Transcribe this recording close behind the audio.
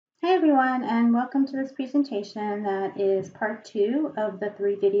everyone, and welcome to this presentation that is part 2 of the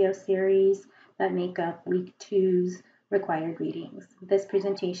 3 video series that make up week 2's required readings. This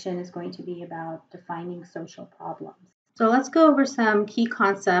presentation is going to be about defining social problems. So let's go over some key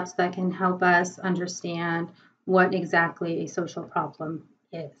concepts that can help us understand what exactly a social problem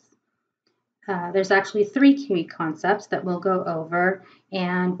is. There's actually 3 key concepts that we'll go over,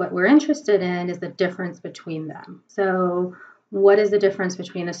 and what we're interested in is the difference between them. So what is the difference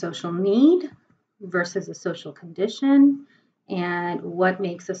between a social need versus a social condition, and what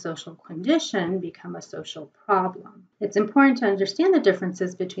makes a social condition become a social problem? It's important to understand the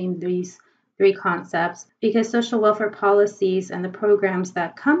differences between these 3 concepts because social welfare policies and the programs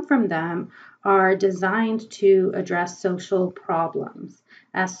that come from them are designed to address social problems.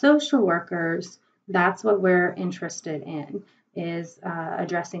 As social workers, that's what we're interested in, is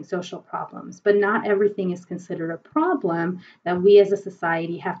addressing social problems. But not everything is considered a problem that we as a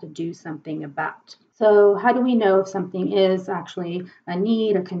society have to do something about. So how do we know if something is actually a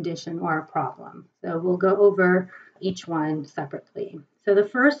need, a condition, or a problem? So we'll go over each one separately. So the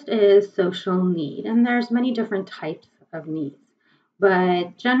first is social need, and there's many different types of needs.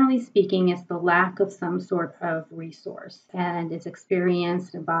 But generally speaking, it's the lack of some sort of resource, and it's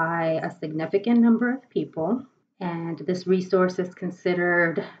experienced by a significant number of people. And this resource is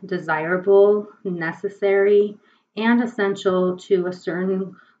considered desirable, necessary, and essential to a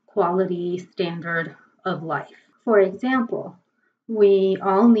certain quality standard of life. For example, we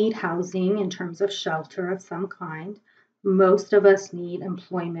all need housing in terms of shelter of some kind. Most of us need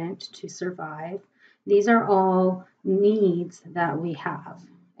employment to survive. These are all needs that we have,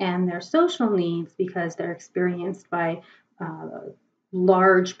 and they're social needs because they're experienced by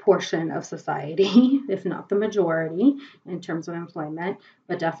large portion of society, if not the majority, in terms of employment,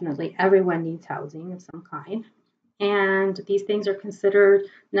 but definitely everyone needs housing of some kind. And these things are considered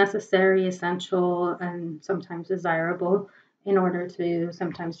necessary, essential, and sometimes desirable in order to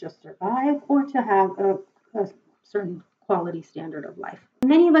sometimes just survive or to have a certain quality standard of life.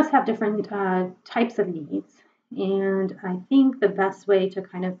 Many of us have different types of needs, and I think the best way to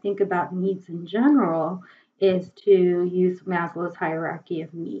kind of think about needs in general is to use Maslow's hierarchy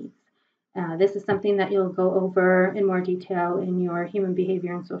of needs. This is something that you'll go over in more detail in your human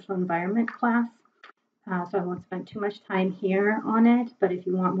behavior and social environment class. So I won't spend too much time here on it, but if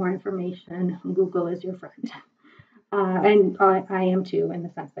you want more information, Google is your friend. And I am too, in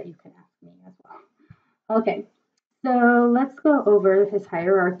the sense that you can ask me as well. Okay, so let's go over his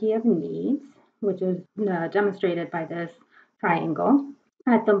hierarchy of needs, which is demonstrated by this triangle.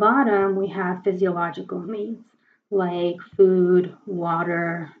 At the bottom, we have physiological needs like food,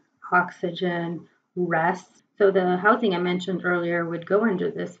 water, oxygen, rest. So the housing I mentioned earlier would go under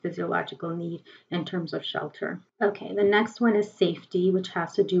this physiological need in terms of shelter. Okay, the next one is safety, which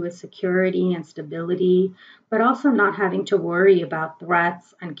has to do with security and stability, but also not having to worry about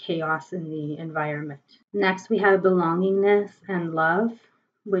threats and chaos in the environment. Next, we have belongingness and love,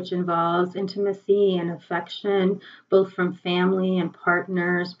 which involves intimacy and affection, both from family and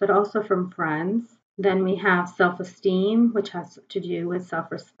partners, but also from friends. Then we have self-esteem, which has to do with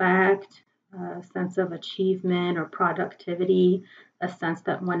self-respect, a sense of achievement or productivity, a sense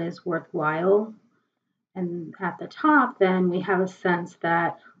that one is worthwhile. And at the top, then we have a sense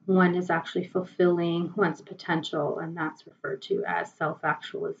that one is actually fulfilling one's potential, and that's referred to as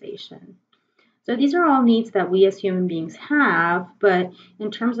self-actualization. So these are all needs that we as human beings have, but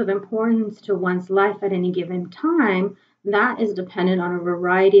in terms of importance to one's life at any given time, that is dependent on a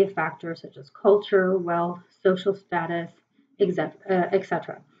variety of factors such as culture, wealth, social status,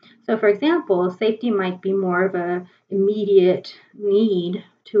 etc. So for example, safety might be more of an immediate need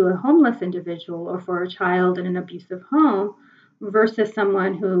to a homeless individual or for a child in an abusive home versus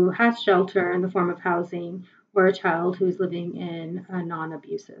someone who has shelter in the form of housing or a child who's living in a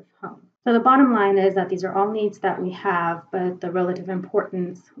non-abusive home. So the bottom line is that these are all needs that we have, but the relative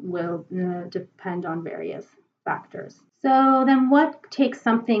importance will depend on various factors. So then what takes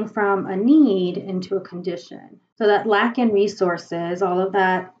something from a need into a condition? So that lack in resources, all of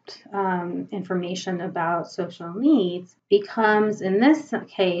that information about social needs becomes, in this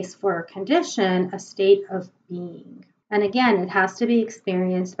case, for a condition, a state of being. And again, it has to be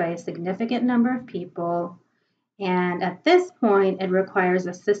experienced by a significant number of people. And at this point, it requires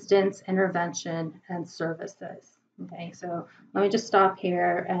assistance, intervention, and services. Okay, so let me just stop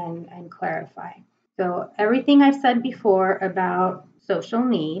here and clarify. So everything I've said before about social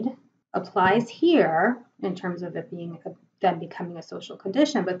need applies here in terms of it being then becoming a social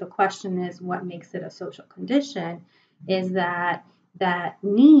condition. But the question is, what makes it a social condition? Is that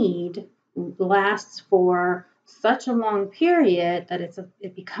need lasts for such a long period that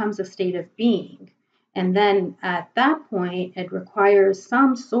it becomes a state of being. And then at that point, it requires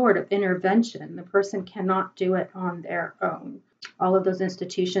some sort of intervention. The person cannot do it on their own. All of those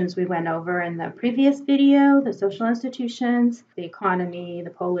institutions we went over in the previous video, the social institutions, the economy,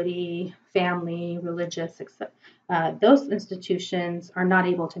 the polity, family, religious, etc. Those institutions are not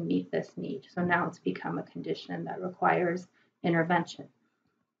able to meet this need. So now it's become a condition that requires intervention.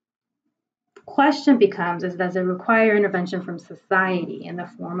 Question becomes, does it require intervention from society in the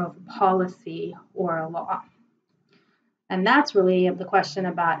form of policy or a law? And that's really the question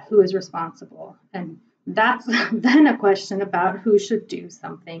about who is responsible. And that's then a question about who should do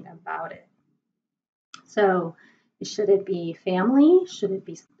something about it. So should it be family? Should it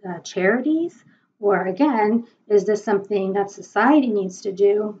be charities? Or again, is this something that society needs to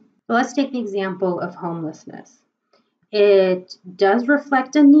do? So let's take the example of homelessness. It does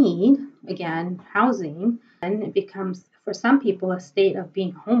reflect a need, again, housing, and it becomes, for some people, a state of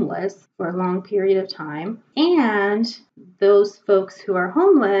being homeless for a long period of time. And those folks who are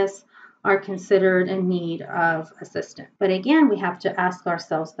homeless are considered in need of assistance. But again, we have to ask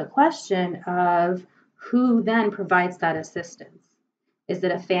ourselves the question of who then provides that assistance. Is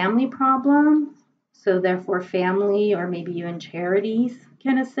it a family problem? So therefore family or maybe even charities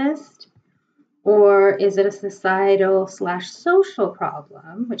can assist? Or is it a societal/social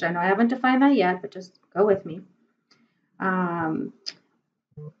problem, which I know I haven't defined that yet, but just go with me,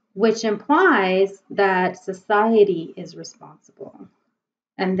 which implies that society is responsible,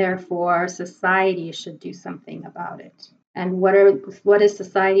 and therefore society should do something about it. And what is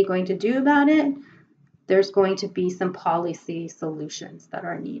society going to do about it? There's going to be some policy solutions that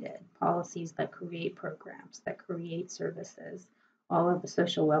are needed, policies that create programs, that create services, all of the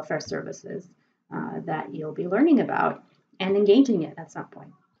social welfare services that you'll be learning about and engaging in at some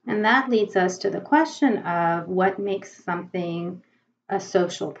point. And that leads us to the question of what makes something a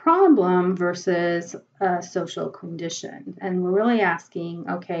social problem versus a social condition. And we're really asking,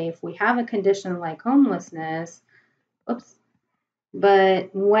 okay, if we have a condition like homelessness, but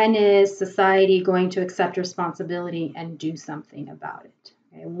when is society going to accept responsibility and do something about it?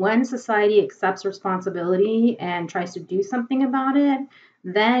 Okay, when society accepts responsibility and tries to do something about it,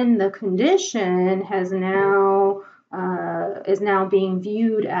 then the condition is now being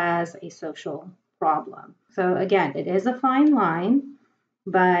viewed as a social problem. So again, it is a fine line,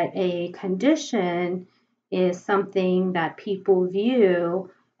 but a condition is something that people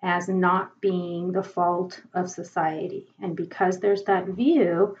view as not being the fault of society. And because there's that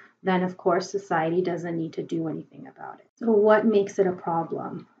view, then of course society doesn't need to do anything about it. So what makes it a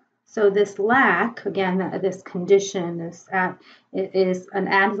problem? So this lack, again, this condition is an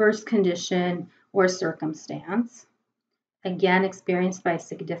adverse condition or circumstance, again, experienced by a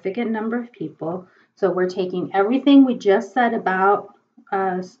significant number of people. So we're taking everything we just said about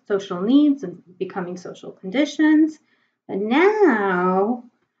social needs and becoming social conditions, and now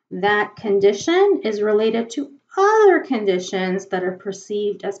that condition is related to other conditions that are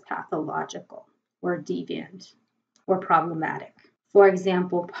perceived as pathological or deviant or problematic. For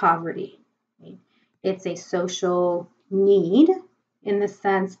example, poverty. It's a social need in the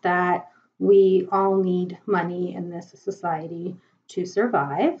sense that we all need money in this society to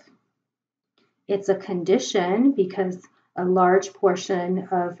survive. It's a condition because a large portion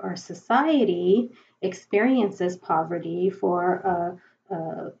of our society experiences poverty for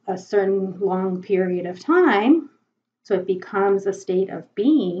a certain long period of time. So it becomes a state of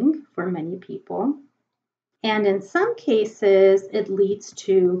being for many people. And in some cases, it leads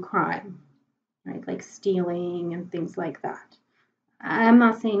to crime, right? Like stealing and things like that. I'm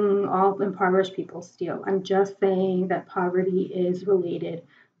not saying all impoverished people steal. I'm just saying that poverty is related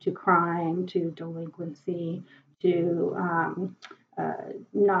to crime, to delinquency, to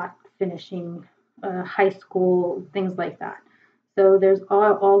not finishing high school, things like that. So there's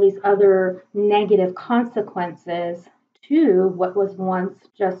all these other negative consequences to what was once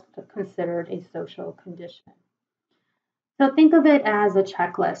just considered a social condition. So think of it as a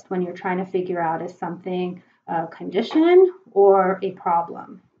checklist when you're trying to figure out is something a condition or a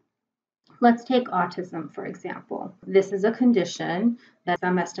problem. Let's take autism, for example. This is a condition that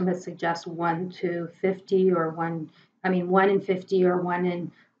some estimates suggest 1 to 50 or 1 in 50 or 1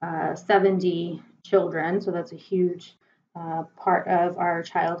 in 70 children. So that's a huge part of our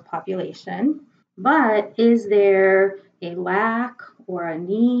child population. But is there a lack or a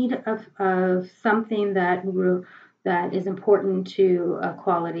need of something that is important to a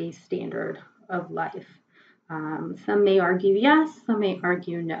quality standard of life? Some may argue yes, some may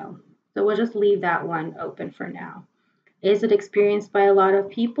argue no. So we'll just leave that one open for now. Is it experienced by a lot of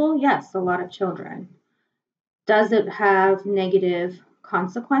people? Yes, a lot of children. Does it have negative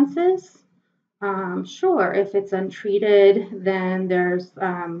consequences? Sure, if it's untreated, then there's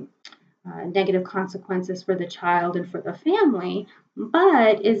negative consequences for the child and for the family,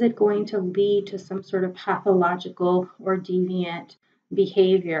 but is it going to lead to some sort of pathological or deviant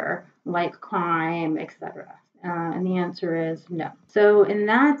behavior like crime, etc.? And the answer is no. So, in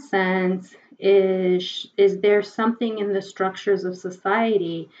that sense, is there something in the structures of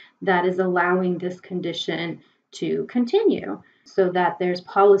society that is allowing this condition to continue so that there's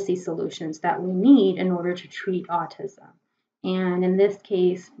policy solutions that we need in order to treat autism? And in this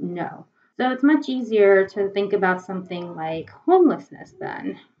case, no. So it's much easier to think about something like homelessness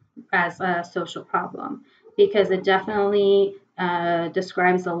then as a social problem because it definitely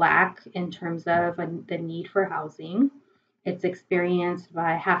describes a lack in terms of the need for housing. It's experienced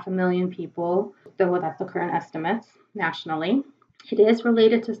by 500,000 people, though that's the current estimates nationally. It is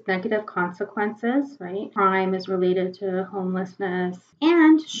related to negative consequences, right? Crime is related to homelessness.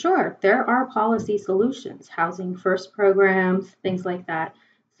 And sure, there are policy solutions, housing first programs, things like that,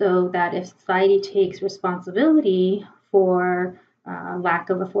 so that if society takes responsibility for lack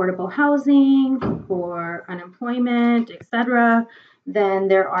of affordable housing, for unemployment, etc., then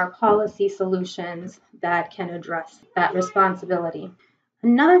there are policy solutions that can address that responsibility.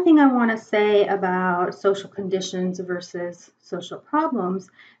 Another thing I want to say about social conditions versus social problems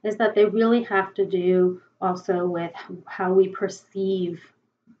is that they really have to do also with how we perceive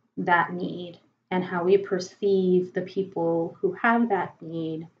that need and how we perceive the people who have that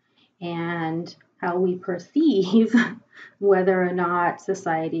need and how we perceive whether or not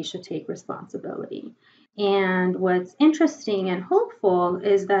society should take responsibility. And what's interesting and hopeful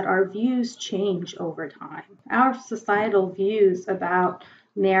is that our views change over time. Our societal views about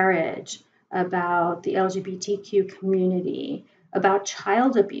marriage, about the LGBTQ community, about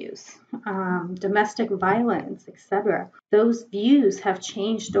child abuse, domestic violence, etc. Those views have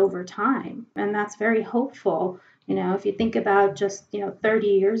changed over time, and that's very hopeful. If you think about just 30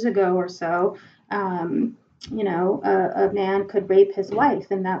 years ago or so, a man could rape his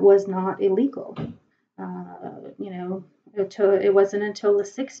wife, and that was not illegal. It wasn't until the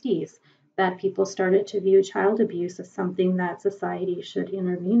 60s that people started to view child abuse as something that society should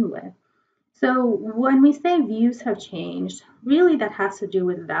intervene with. So when we say views have changed, really that has to do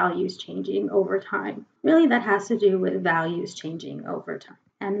with values changing over time. Really that has to do with values changing over time.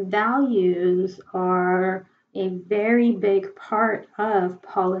 And values are a very big part of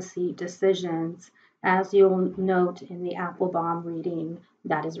policy decisions, as you'll note in the Applebaum reading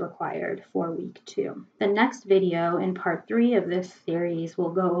that is required for week 2. The next video in part 3 of this series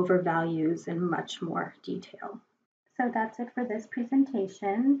will go over values in much more detail. So that's it for this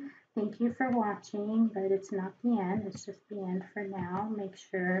presentation. Thank you for watching, but it's not the end. It's just the end for now. Make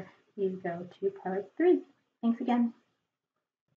sure you go to part 3. Thanks again.